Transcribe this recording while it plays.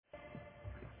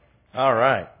All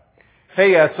right.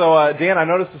 Hey, Dan, I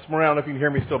noticed this morning, I don't know if you can hear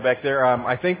me still back there.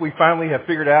 I think we finally have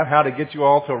figured out how to get you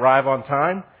all to arrive on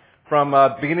time. From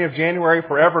beginning of January,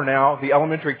 forever now, the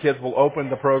elementary kids will open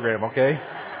the program, okay?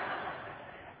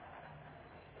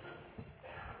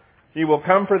 He will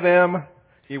come for them.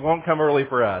 He won't come early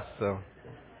for us. So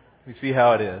we see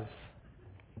how it is.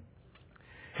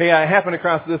 Hey, I happened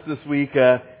across this week.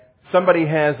 Somebody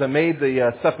has made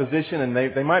the supposition, and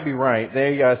they might be right.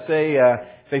 They say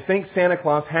they think Santa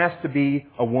Claus has to be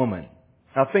a woman.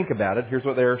 Now think about it. Here's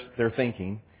what they're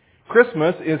thinking.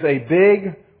 Christmas is a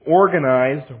big,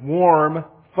 organized, warm,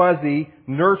 fuzzy,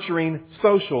 nurturing,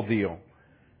 social deal.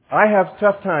 I have a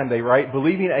tough time, they write,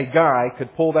 believing a guy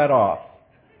could pull that off.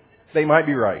 They might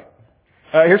be right.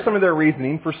 Here's some of their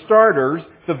reasoning. For starters,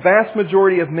 the vast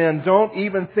majority of men don't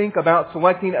even think about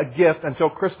selecting a gift until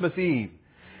Christmas Eve.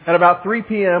 At about 3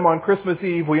 p.m. on Christmas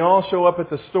Eve, we all show up at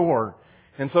the store.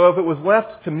 And so if it was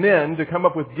left to men to come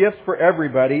up with gifts for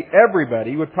everybody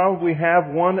would probably have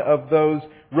one of those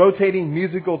rotating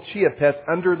musical chia pets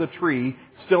under the tree,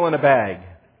 still in a bag.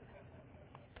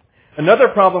 Another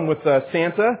problem with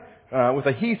Santa, with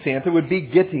a he Santa, would be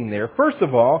getting there. First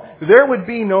of all, there would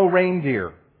be no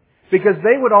reindeer, because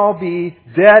they would all be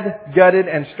dead, gutted,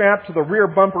 and strapped to the rear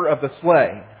bumper of the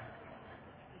sleigh.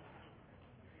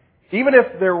 Even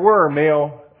if there were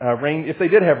if they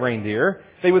did have reindeer,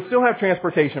 they would still have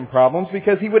transportation problems,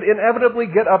 because he would inevitably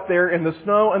get up there in the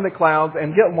snow and the clouds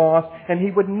and get lost, and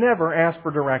he would never ask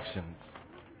for directions.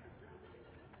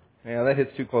 Yeah, that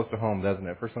hits too close to home, doesn't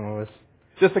it, for some of us?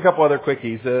 Just a couple other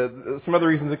quickies. Some other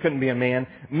reasons it couldn't be a man.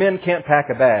 Men can't pack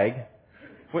a bag,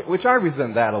 which I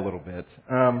resent that a little bit.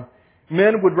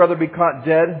 Men would rather be caught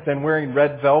dead than wearing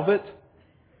red velvet.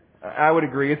 I would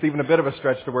agree. It's even a bit of a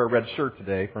stretch to wear a red shirt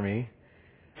today for me.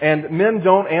 And men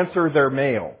don't answer their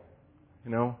mail,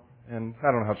 and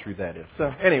I don't know how true that is.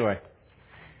 So anyway,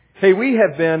 hey, we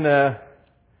have been,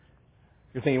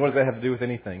 you're thinking, what does that have to do with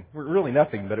anything? Really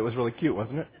nothing, but it was really cute,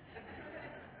 wasn't it?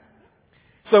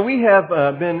 So we have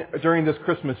been, during this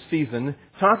Christmas season,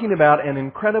 talking about an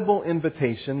incredible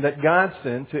invitation that God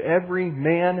sent to every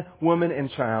man, woman, and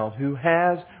child who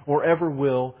has or ever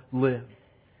will live.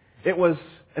 It was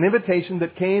an invitation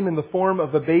that came in the form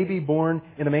of a baby born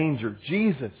in a manger.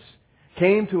 Jesus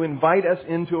came to invite us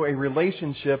into a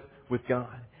relationship with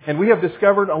God. And we have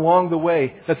discovered along the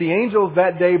way that the angels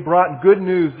that day brought good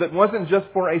news that wasn't just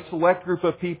for a select group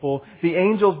of people. The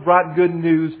angels brought good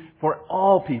news for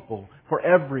all people, for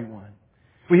everyone.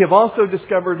 We have also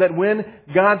discovered that when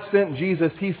God sent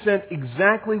Jesus, He sent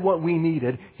exactly what we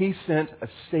needed. He sent a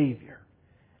Savior.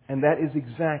 And that is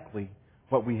exactly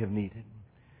what we have needed.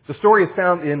 The story is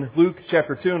found in Luke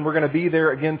chapter 2, and we're going to be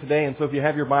there again today. And so if you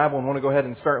have your Bible and want to go ahead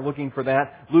and start looking for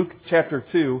that, Luke chapter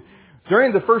 2.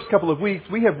 During the first couple of weeks,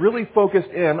 we have really focused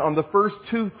in on the first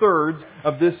 2/3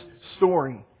 of this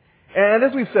story. And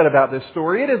as we've said about this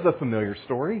story, it is a familiar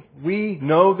story. We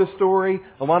know the story.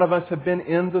 A lot of us have been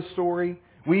in the story.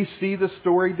 We see the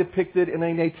story depicted in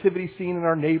a nativity scene in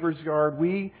our neighbor's yard.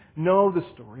 We know the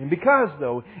story. And because,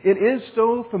 though, it is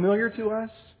so familiar to us,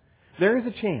 there is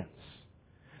a chance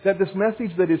that this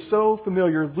message that is so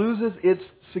familiar loses its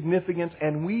significance,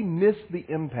 and we miss the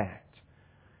impact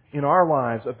in our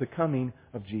lives of the coming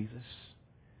of Jesus.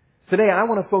 Today, I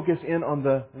want to focus in on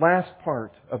the last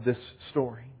part of this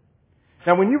story.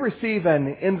 Now, when you receive an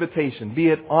invitation, be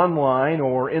it online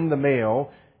or in the mail,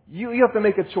 you have to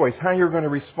make a choice how you're going to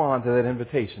respond to that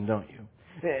invitation, don't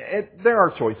you? There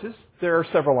are choices. There are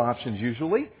several options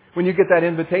usually. When you get that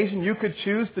invitation, you could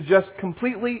choose to just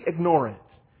completely ignore it.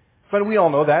 But we all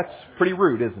know that's pretty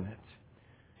rude, isn't it?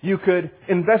 You could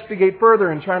investigate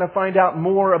further and try to find out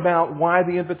more about why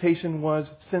the invitation was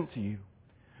sent to you.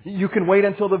 You can wait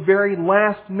until the very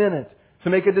last minute to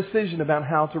make a decision about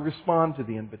how to respond to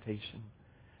the invitation.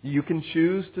 You can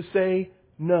choose to say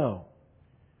no,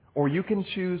 or you can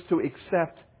choose to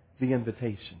accept the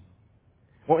invitation.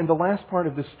 Well, in the last part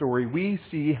of this story, we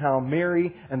see how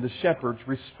Mary and the shepherds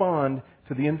respond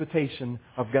to the invitation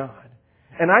of God.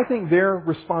 And I think their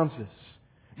responses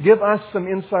give us some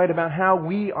insight about how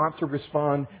we ought to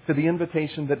respond to the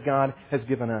invitation that God has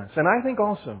given us. And I think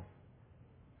also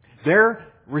their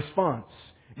response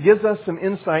gives us some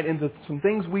insight into some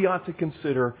things we ought to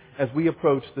consider as we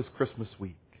approach this Christmas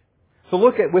week. So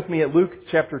look with me at Luke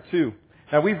chapter 2.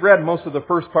 Now, we've read most of the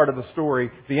first part of the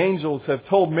story. The angels have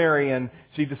told Mary, and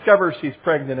she discovers she's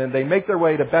pregnant, and they make their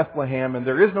way to Bethlehem, and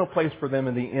there is no place for them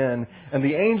in the inn. And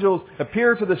the angels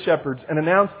appear to the shepherds and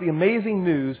announce the amazing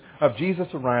news of Jesus'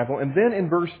 arrival. And then in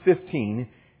verse 15,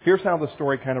 here's how the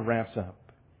story kind of wraps up.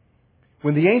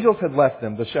 When the angels had left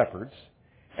them, the shepherds,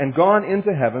 and gone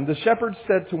into heaven, the shepherds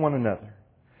said to one another,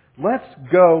 let's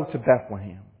go to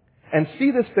Bethlehem and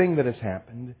see this thing that has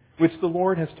happened, which the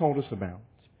Lord has told us about.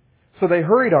 So they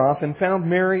hurried off and found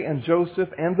Mary and Joseph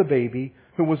and the baby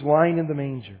who was lying in the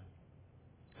manger.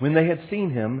 When they had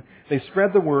seen him, they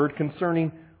spread the word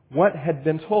concerning what had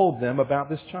been told them about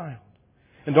this child.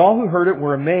 And all who heard it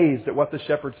were amazed at what the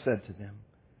shepherds said to them.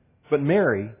 But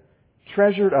Mary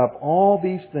treasured up all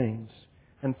these things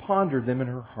and pondered them in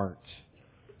her heart.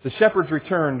 The shepherds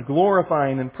returned,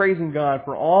 glorifying and praising God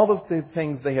for all of the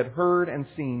things they had heard and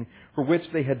seen, for which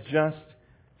they had just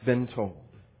been told.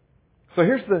 So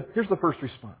here's the first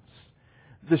response.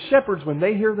 The shepherds, when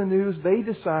they hear the news, they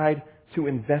decide to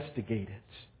investigate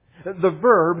it. The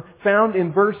verb found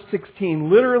in verse 16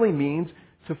 literally means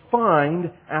to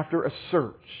find after a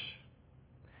search.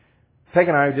 Peg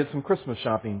and I did some Christmas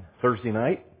shopping Thursday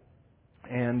night,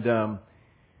 and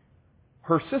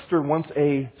her sister wants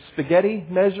a spaghetti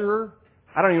measurer.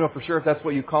 I don't even know for sure if that's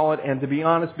what you call it, and to be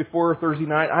honest, before Thursday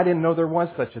night, I didn't know there was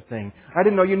such a thing. I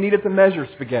didn't know you needed to measure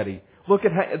spaghetti. Look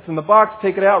at how it's in the box,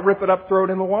 take it out, rip it up, throw it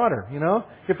in the water, you know?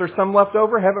 If there's some left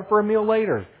over, have it for a meal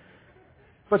later.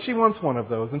 But she wants one of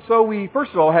those. And so we,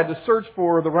 first of all, had to search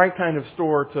for the right kind of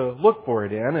store to look for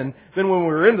it in. And then when we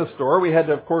were in the store, we had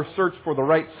to, of course, search for the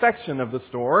right section of the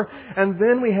store. And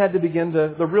then we had to begin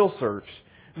the real search.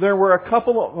 There were a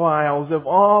couple of aisles of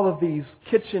all of these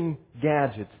kitchen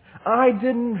gadgets. I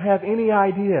didn't have any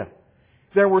idea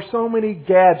there were so many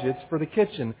gadgets for the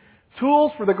kitchen.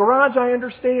 Tools for the garage, I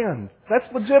understand.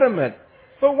 That's legitimate.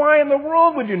 But why in the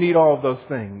world would you need all of those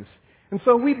things? And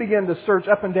so we began to search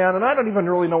up and down, and I don't even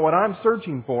really know what I'm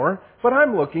searching for, but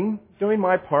I'm looking, doing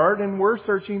my part, and we're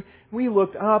searching. We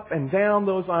looked up and down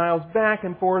those aisles, back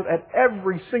and forth, at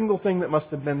every single thing that must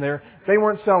have been there. They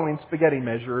weren't selling spaghetti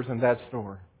measurers in that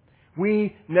store.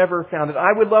 We never found it.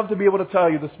 I would love to be able to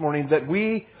tell you this morning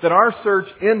that our search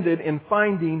ended in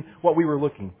finding what we were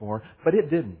looking for, but it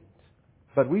didn't.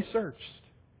 But we searched.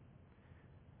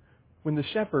 When the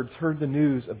shepherds heard the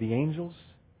news of the angels,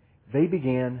 they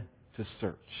began to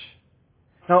search.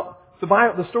 Now,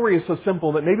 the story is so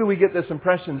simple that maybe we get this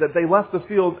impression that they left the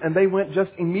field and they went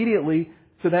just immediately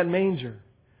to that manger.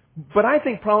 But I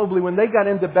think probably when they got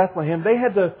into Bethlehem, they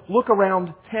had to look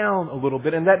around town a little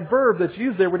bit. And that verb that's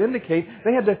used there would indicate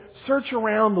they had to search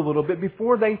around a little bit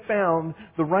before they found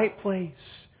the right place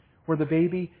where the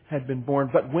baby had been born.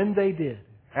 But when they did,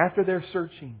 after their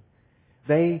searching,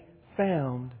 they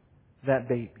found that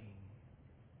baby.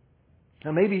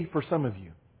 Now maybe for some of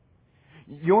you,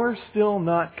 you're still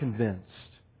not convinced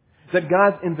that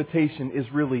God's invitation is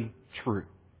really true.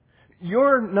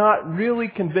 You're not really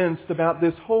convinced about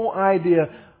this whole idea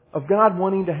of God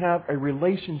wanting to have a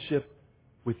relationship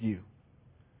with you.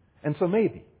 And so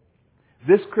maybe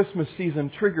this Christmas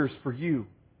season triggers for you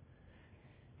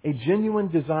a genuine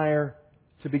desire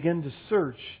to begin to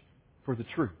search for the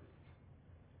truth.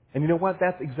 And you know what?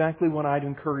 That's exactly what I'd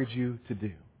encourage you to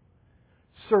do.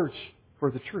 Search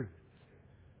for the truth.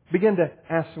 Begin to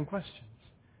ask some questions.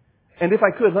 And if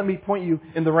I could, let me point you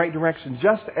in the right direction,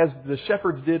 just as the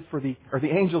shepherds did the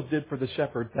angels did for the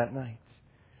shepherds that night.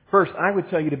 First, I would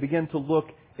tell you to begin to look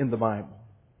in the Bible.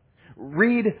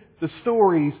 Read the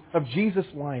stories of Jesus'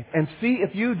 life and see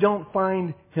if you don't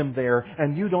find Him there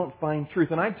and you don't find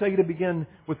truth. And I'd tell you to begin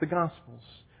with the Gospels.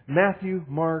 Matthew,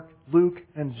 Mark, Luke,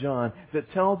 and John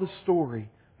that tell the story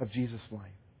of Jesus' life.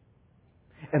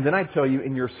 And then I tell you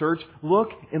in your search, look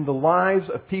in the lives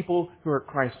of people who are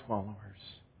Christ followers.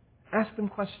 Ask them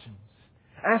questions.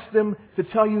 Ask them to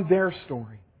tell you their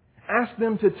story. Ask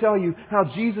them to tell you how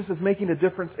Jesus is making a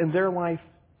difference in their life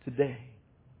today.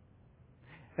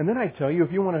 And then I tell you,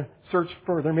 if you want to search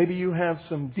further, maybe you have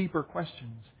some deeper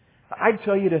questions. I'd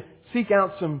tell you to seek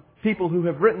out some people who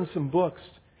have written some books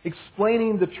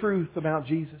explaining the truth about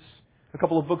Jesus. A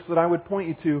couple of books that I would point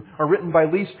you to are written by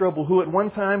Lee Strobel, who at one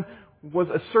time was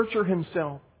a searcher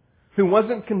himself, who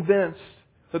wasn't convinced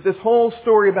that this whole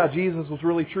story about Jesus was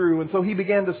really true. And so he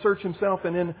began to search himself.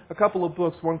 And in a couple of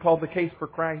books, one called The Case for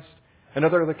Christ,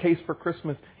 another The Case for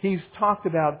Christmas, he's talked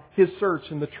about his search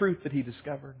and the truth that he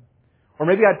discovered. Or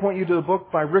maybe I'd point you to a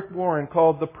book by Rick Warren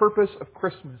called The Purpose of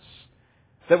Christmas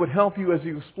that would help you as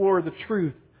you explore the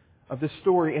truth of this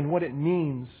story and what it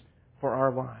means for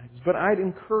our lives. But I'd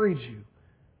encourage you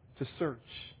to search.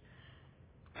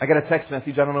 I got a text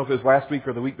message, I don't know if it was last week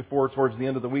or the week before, towards the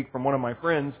end of the week, from one of my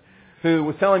friends who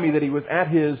was telling me that he was at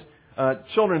his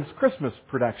children's Christmas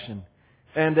production.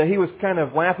 And he was kind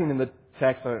of laughing in the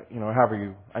text,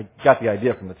 I got the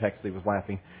idea from the text that he was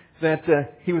laughing,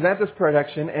 that he was at this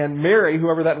production and Mary,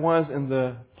 whoever that was in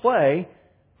the play,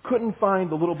 couldn't find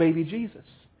the little baby Jesus.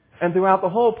 And throughout the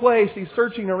whole place, he's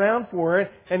searching around for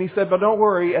it. And he said, but don't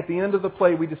worry, at the end of the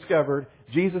play we discovered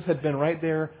Jesus had been right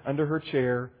there under her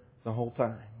chair the whole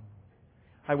time.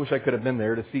 I wish I could have been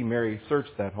there to see Mary search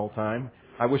that whole time.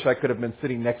 I wish I could have been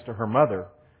sitting next to her mother,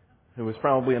 who was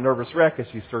probably a nervous wreck as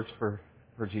she searched for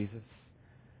Jesus.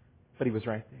 But he was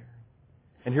right there.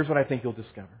 And here's what I think you'll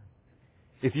discover.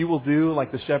 If you will do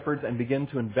like the shepherds and begin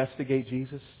to investigate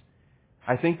Jesus,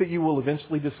 I think that you will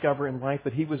eventually discover in life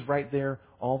that He was right there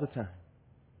all the time.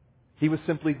 He was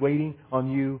simply waiting on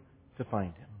you to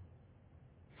find Him.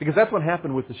 Because that's what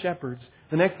happened with the shepherds.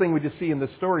 The next thing we just see in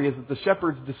this story is that the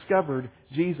shepherds discovered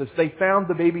Jesus. They found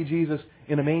the baby Jesus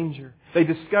in a manger. They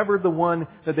discovered the one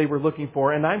that they were looking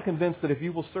for. And I'm convinced that if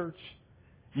you will search,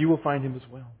 you will find Him as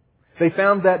well. They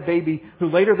found that baby who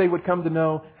later they would come to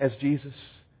know as Jesus.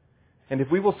 And if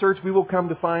we will search, we will come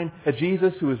to find a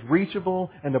Jesus who is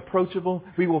reachable and approachable.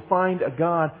 We will find a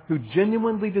God who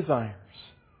genuinely desires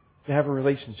to have a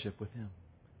relationship with Him.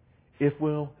 If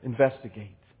we'll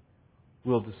investigate,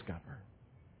 we'll discover.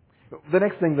 The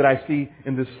next thing that I see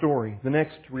in this story, the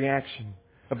next reaction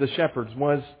of the shepherds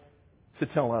was to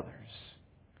tell others.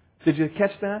 Did you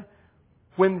catch that?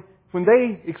 When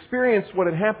they experienced what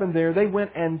had happened there, they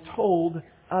went and told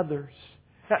others.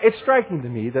 Now, it's striking to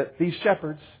me that these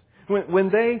shepherds, when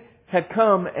they had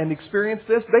come and experienced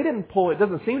this, they didn't it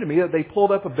doesn't seem to me that they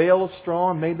pulled up a bale of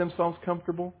straw and made themselves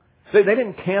comfortable. They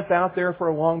didn't camp out there for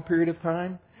a long period of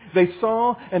time. They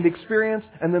saw and experienced,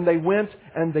 and then they went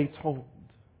and they told.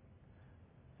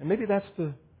 And maybe that's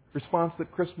the response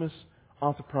that Christmas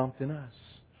ought to prompt in us.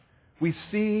 We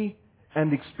see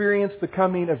and experience the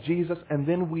coming of Jesus, and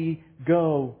then we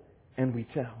go and we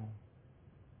tell.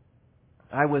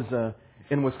 I was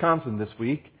in Wisconsin this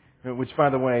week, which, by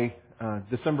the way,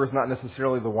 December is not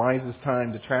necessarily the wisest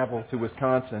time to travel to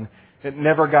Wisconsin. It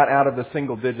never got out of the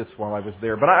single digits while I was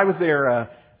there. But I was there,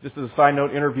 just as a side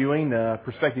note, interviewing a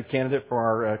prospective candidate for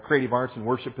our creative arts and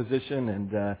worship position.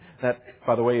 And that,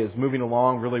 by the way, is moving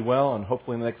along really well. And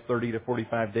hopefully in the next 30 to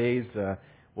 45 days,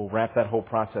 we'll wrap that whole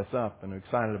process up. And I'm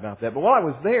excited about that. But while I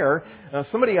was there,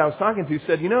 somebody I was talking to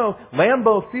said,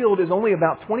 Lambeau Field is only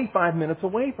about 25 minutes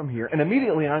away from here. And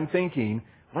immediately I'm thinking,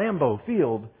 Lambeau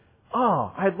Field?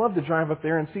 Oh, I'd love to drive up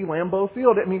there and see Lambeau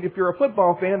Field. I mean, if you're a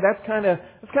football fan, that's kind of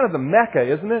the mecca,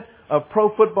 isn't it, of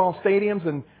pro football stadiums.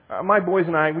 And my boys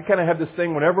and I, we kind of have this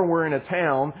thing whenever we're in a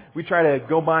town, we try to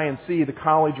go by and see the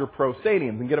college or pro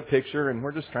stadiums and get a picture, and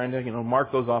we're just trying to,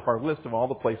 mark those off our list of all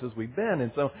the places we've been.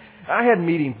 And so I had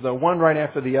meetings, though, one right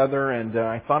after the other, and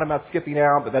I thought about skipping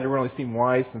out, but that didn't really seem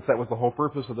wise since that was the whole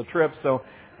purpose of the trip, so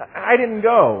I didn't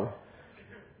go.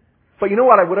 But you know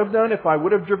what I would have done if I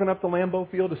would have driven up to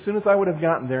Lambeau Field? As soon as I would have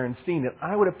gotten there and seen it,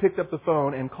 I would have picked up the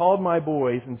phone and called my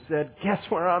boys and said, guess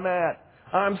where I'm at?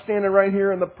 I'm standing right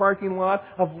here in the parking lot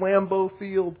of Lambeau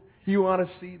Field. You ought to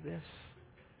see this.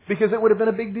 Because it would have been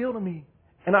a big deal to me.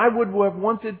 And I would have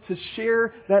wanted to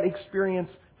share that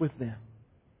experience with them.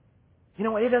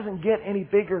 It doesn't get any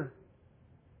bigger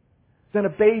than a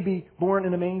baby born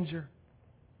in a manger.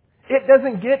 It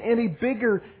doesn't get any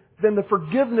bigger than the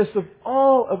forgiveness of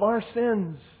all of our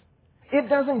sins. It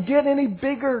doesn't get any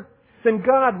bigger than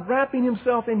God wrapping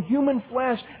Himself in human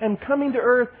flesh and coming to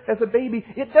earth as a baby.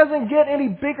 It doesn't get any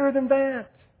bigger than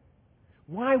that.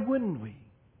 Why wouldn't we?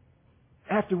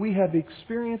 After we have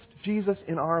experienced Jesus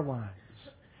in our lives,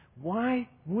 why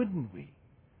wouldn't we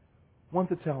want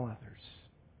to tell others?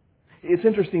 It's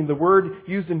interesting, the word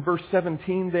used in verse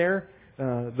 17 there,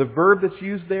 the verb that's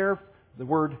used there, the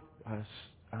word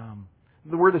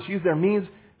that's used there means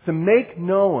to make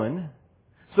known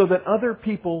so that other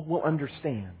people will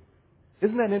understand.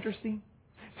 Isn't that interesting?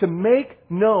 To make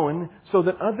known so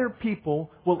that other people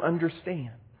will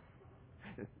understand.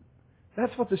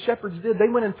 That's what the shepherds did. They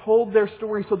went and told their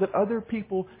story so that other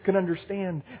people could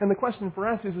understand. And the question for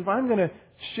us is, if I'm going to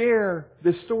share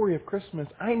this story of Christmas,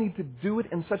 I need to do it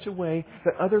in such a way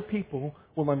that other people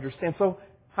will understand. So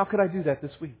how could I do that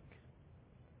this week?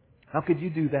 How could you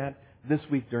do that this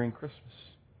week during Christmas?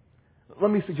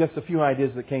 Let me suggest a few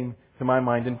ideas that came to my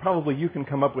mind, and probably you can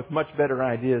come up with much better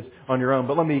ideas on your own,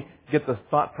 but let me get the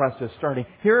thought process starting.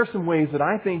 Here are some ways that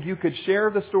I think you could share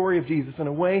the story of Jesus in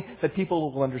a way that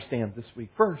people will understand this week.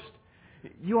 First,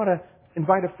 you ought to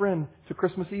invite a friend to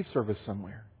Christmas Eve service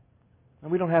somewhere.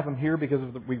 And we don't have them here because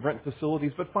we rent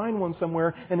facilities, but find one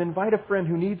somewhere and invite a friend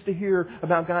who needs to hear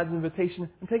about God's invitation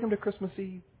and take them to Christmas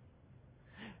Eve.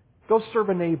 Go serve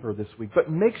a neighbor this week, but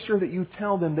make sure that you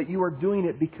tell them that you are doing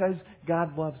it because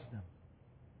God loves them.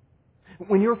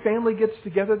 When your family gets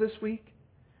together this week,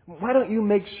 why don't you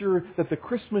make sure that the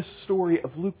Christmas story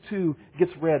of Luke 2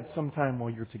 gets read sometime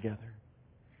while you're together?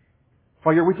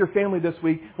 While you're with your family this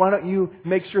week, why don't you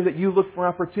make sure that you look for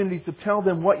opportunities to tell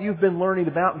them what you've been learning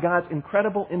about God's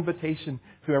incredible invitation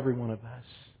to every one of us.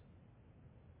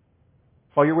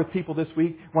 While you're with people this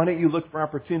week, why don't you look for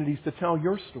opportunities to tell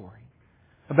your story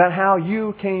about how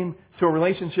you came to a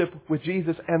relationship with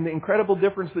Jesus and the incredible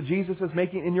difference that Jesus is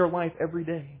making in your life every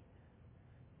day.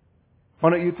 Why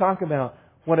don't you talk about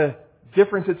what a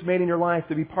difference it's made in your life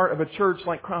to be part of a church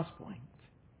like Crosspoint?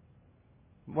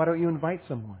 Why don't you invite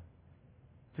someone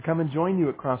to come and join you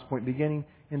at Crosspoint beginning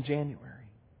in January?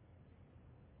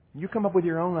 You come up with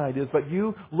your own ideas, but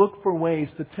you look for ways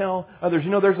to tell others.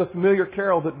 You know, there's a familiar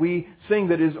carol that we sing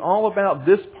that is all about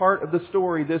this part of the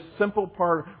story, this simple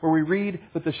part where we read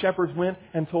that the shepherds went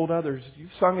and told others. You've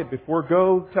sung it before.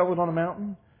 Go tell it on a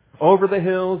mountain. Over the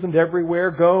hills and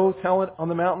everywhere. Go tell it on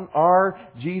the mountain. Our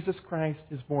Jesus Christ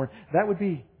is born. That would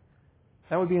be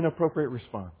an appropriate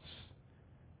response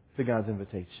to God's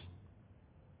invitation.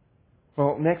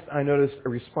 Well, next I noticed a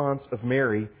response of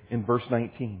Mary in verse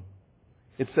 19.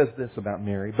 It says this about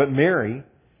Mary. But Mary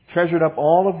treasured up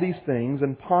all of these things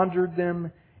and pondered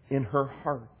them in her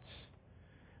heart.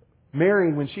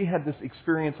 Mary, when she had this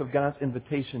experience of God's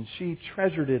invitation, she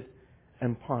treasured it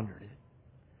and pondered it.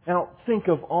 Now, think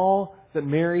of all that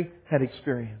Mary had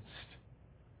experienced.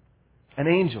 An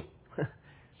angel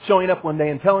showing up one day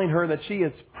and telling her that she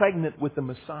is pregnant with the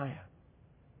Messiah.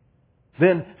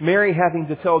 Then Mary having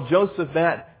to tell Joseph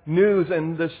that news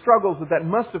and the struggles that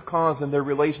must have caused in their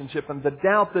relationship and the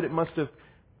doubt that it must have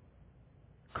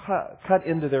cut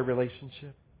into their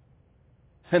relationship.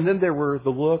 And then there were the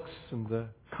looks and the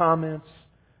comments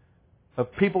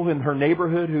of people in her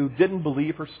neighborhood who didn't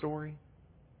believe her story.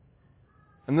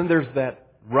 And then there's that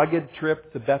rugged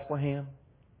trip to Bethlehem.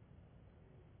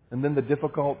 And then the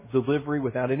difficult delivery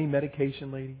without any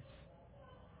medication, ladies,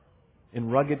 in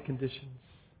rugged conditions.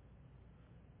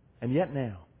 And yet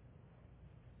now,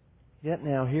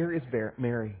 here is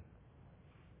Mary,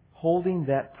 holding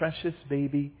that precious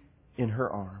baby in her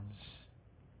arms.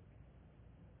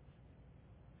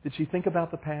 Did she think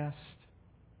about the past?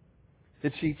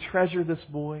 Did she treasure this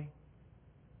boy?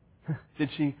 Did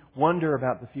she wonder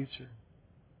about the future?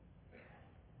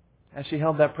 As she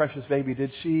held that precious baby,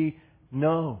 did she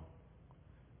know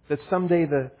that someday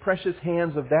the precious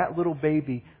hands of that little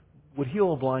baby would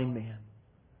heal a blind man,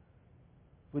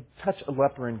 would touch a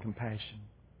leper in compassion?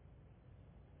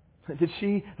 Did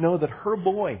she know that her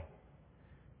boy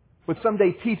would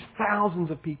someday teach thousands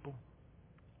of people?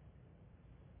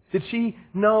 Did she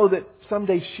know that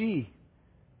someday she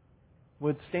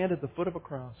would stand at the foot of a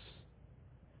cross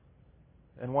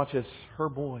and watch as her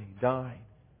boy died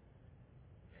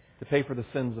to pay for the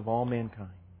sins of all mankind?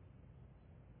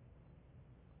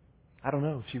 I don't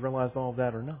know if she realized all of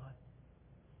that or not.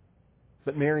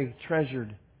 But Mary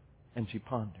treasured and she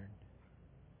pondered.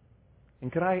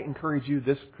 And could I encourage you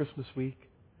this Christmas week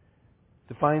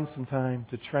to find some time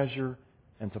to treasure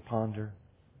and to ponder?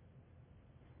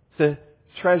 To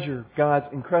treasure God's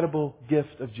incredible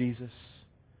gift of Jesus.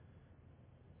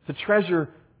 To treasure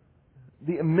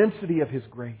the immensity of His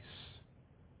grace.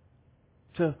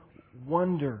 To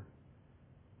wonder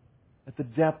at the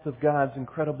depth of God's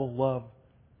incredible love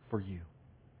for you.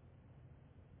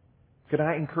 Could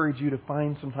I encourage you to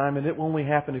find some time, and it will only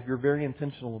happen if you're very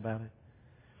intentional about it,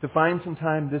 to find some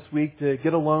time this week to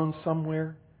get alone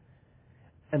somewhere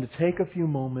and to take a few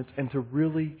moments and to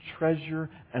really treasure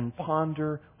and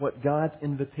ponder what God's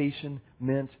invitation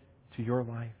meant to your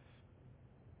life.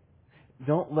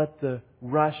 Don't let the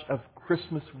rush of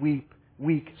Christmas week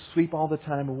sweep all the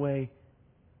time away.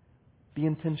 Be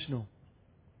intentional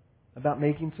about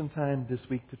making some time this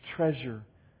week to treasure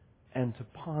and to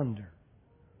ponder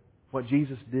what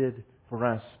Jesus did for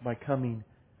us by coming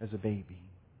as a baby.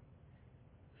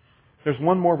 There's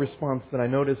one more response that I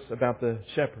notice about the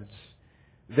shepherds.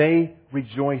 They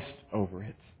rejoiced over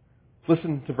it.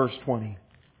 Listen to verse 20.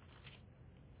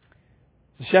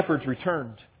 The shepherds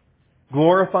returned,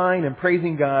 glorifying and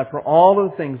praising God for all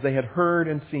of the things they had heard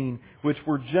and seen, which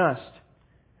were just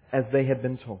as they had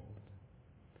been told.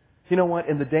 You know what?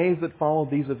 In the days that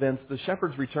followed these events, the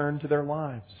shepherds returned to their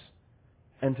lives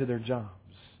and to their jobs.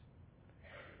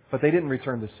 But they didn't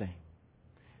return the same.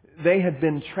 They had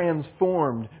been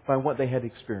transformed by what they had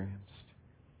experienced.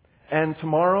 And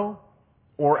tomorrow,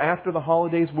 or after the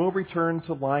holidays, we'll return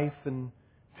to life and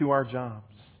to our jobs.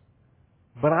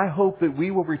 But I hope that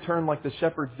we will return like the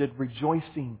shepherds did,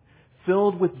 rejoicing,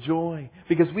 filled with joy,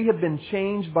 because we have been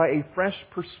changed by a fresh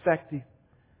perspective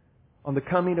on the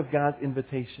coming of God's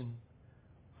invitation,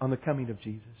 on the coming of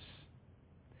Jesus.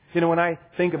 You know, when I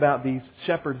think about these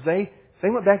shepherds, they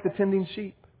went back to tending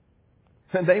sheep.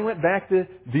 And they went back to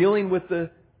dealing with the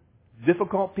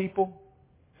difficult people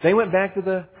They went back to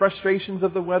the frustrations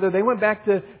of the weather. They went back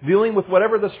to dealing with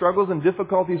whatever the struggles and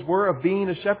difficulties were of being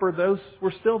a shepherd. Those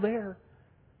were still there.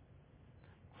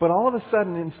 But all of a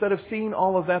sudden, instead of seeing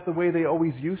all of that the way they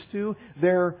always used to,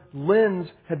 their lens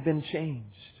had been changed.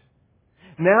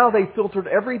 Now they filtered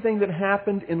everything that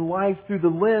happened in life through the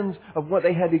lens of what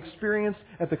they had experienced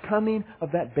at the coming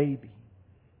of that baby.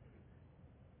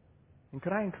 And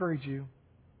could I encourage you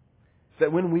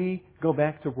that when we go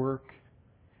back to work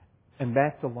and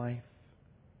back to life,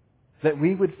 that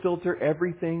we would filter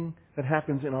everything that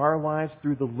happens in our lives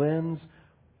through the lens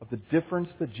of the difference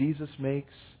that Jesus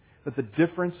makes, that the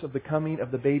difference of the coming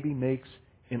of the baby makes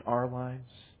in our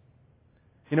lives.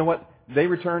 You know what? They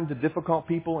returned to difficult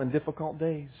people and difficult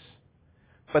days.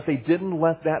 But they didn't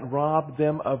let that rob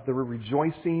them of their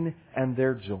rejoicing and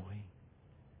their joy.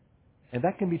 And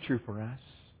that can be true for us.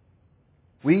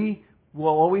 We will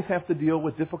always have to deal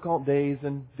with difficult days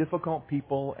and difficult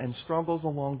people and struggles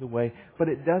along the way, but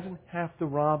it doesn't have to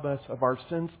rob us of our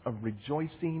sense of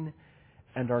rejoicing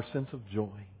and our sense of joy.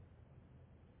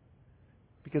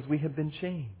 Because we have been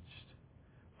changed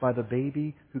by the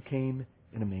baby who came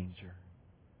in a manger.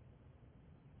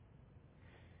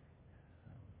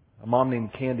 A mom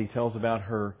named Candy tells about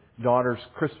her daughter's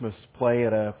Christmas play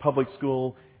at a public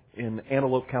school in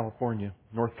Antelope, California,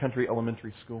 North Country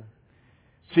Elementary School.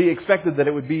 She expected that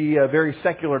it would be a very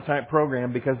secular type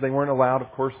program because they weren't allowed,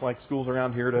 of course, like schools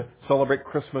around here, to celebrate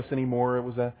Christmas anymore. It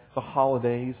was the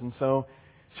holidays. And so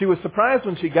she was surprised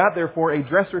when she got there for a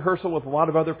dress rehearsal with a lot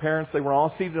of other parents. They were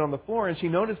all seated on the floor, and she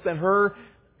noticed that her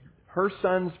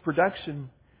son's production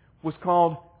was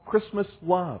called Christmas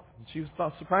Love. And she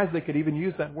was surprised they could even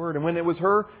use that word. And when it was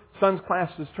her son's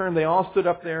class's turn, they all stood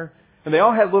up there, and they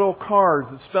all had little cards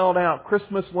that spelled out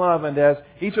Christmas Love. And as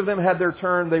each of them had their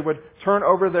turn, they would turn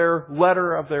over their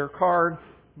letter of their card.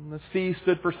 And the C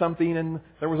stood for something, and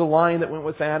there was a line that went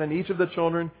with that. And each of the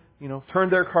children,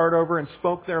 turned their card over and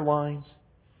spoke their lines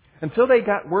until they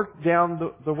got worked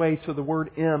down the way to the word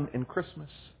M in Christmas.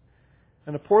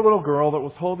 And a poor little girl that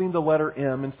was holding the letter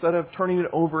M, instead of turning it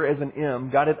over as an M,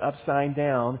 got it upside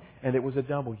down, and it was a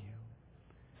W.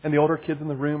 And the older kids in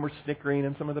the room were snickering,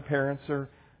 and some of the parents are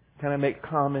kind of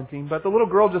commenting. But the little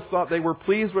girl just thought they were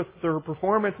pleased with their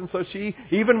performance, and so she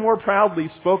even more proudly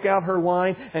spoke out her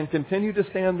line and continued to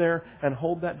stand there and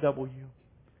hold that W.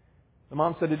 The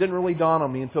mom said, it didn't really dawn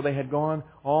on me until they had gone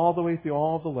all the way through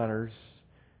all the letters.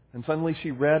 And suddenly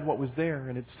she read what was there,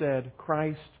 and it said,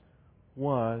 Christ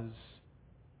was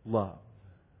love.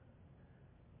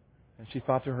 And she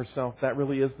thought to herself, that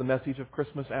really is the message of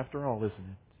Christmas after all, isn't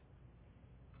it?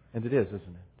 And it is, isn't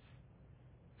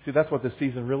it? See, that's what this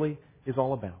season really is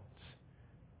all about.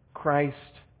 Christ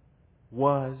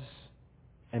was,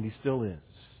 and He still is,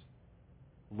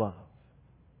 love.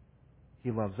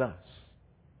 He loves us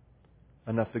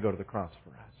enough to go to the cross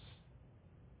for us.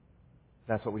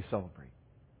 That's what we celebrate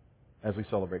as we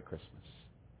celebrate Christmas.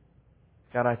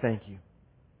 God, I thank You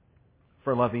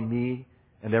for loving me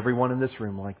and everyone in this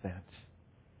room like that.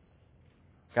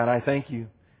 God, I thank You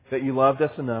that You loved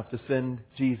us enough to send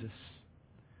Jesus,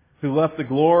 who left the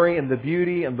glory and the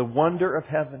beauty and the wonder of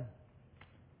heaven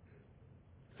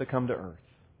to come to earth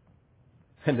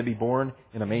and to be born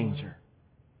in a manger.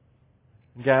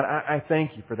 God, I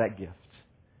thank You for that gift.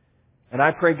 And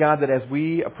I pray, God, that as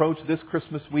we approach this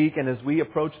Christmas week and as we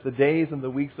approach the days and the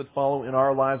weeks that follow in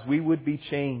our lives, we would be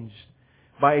changed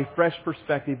by a fresh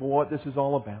perspective of what this is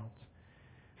all about.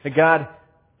 And God,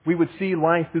 we would see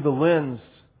life through the lens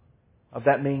of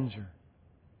that manger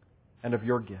and of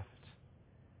Your gift.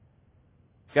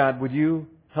 God, would You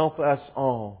help us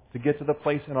all to get to the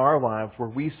place in our lives where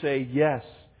we say yes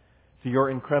to Your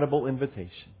incredible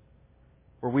invitation,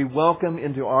 where we welcome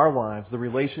into our lives the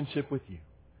relationship with You.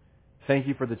 Thank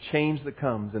You for the change that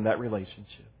comes in that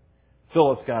relationship.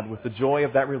 Fill us, God, with the joy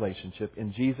of that relationship.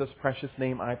 In Jesus' precious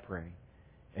name I pray.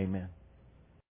 Amen.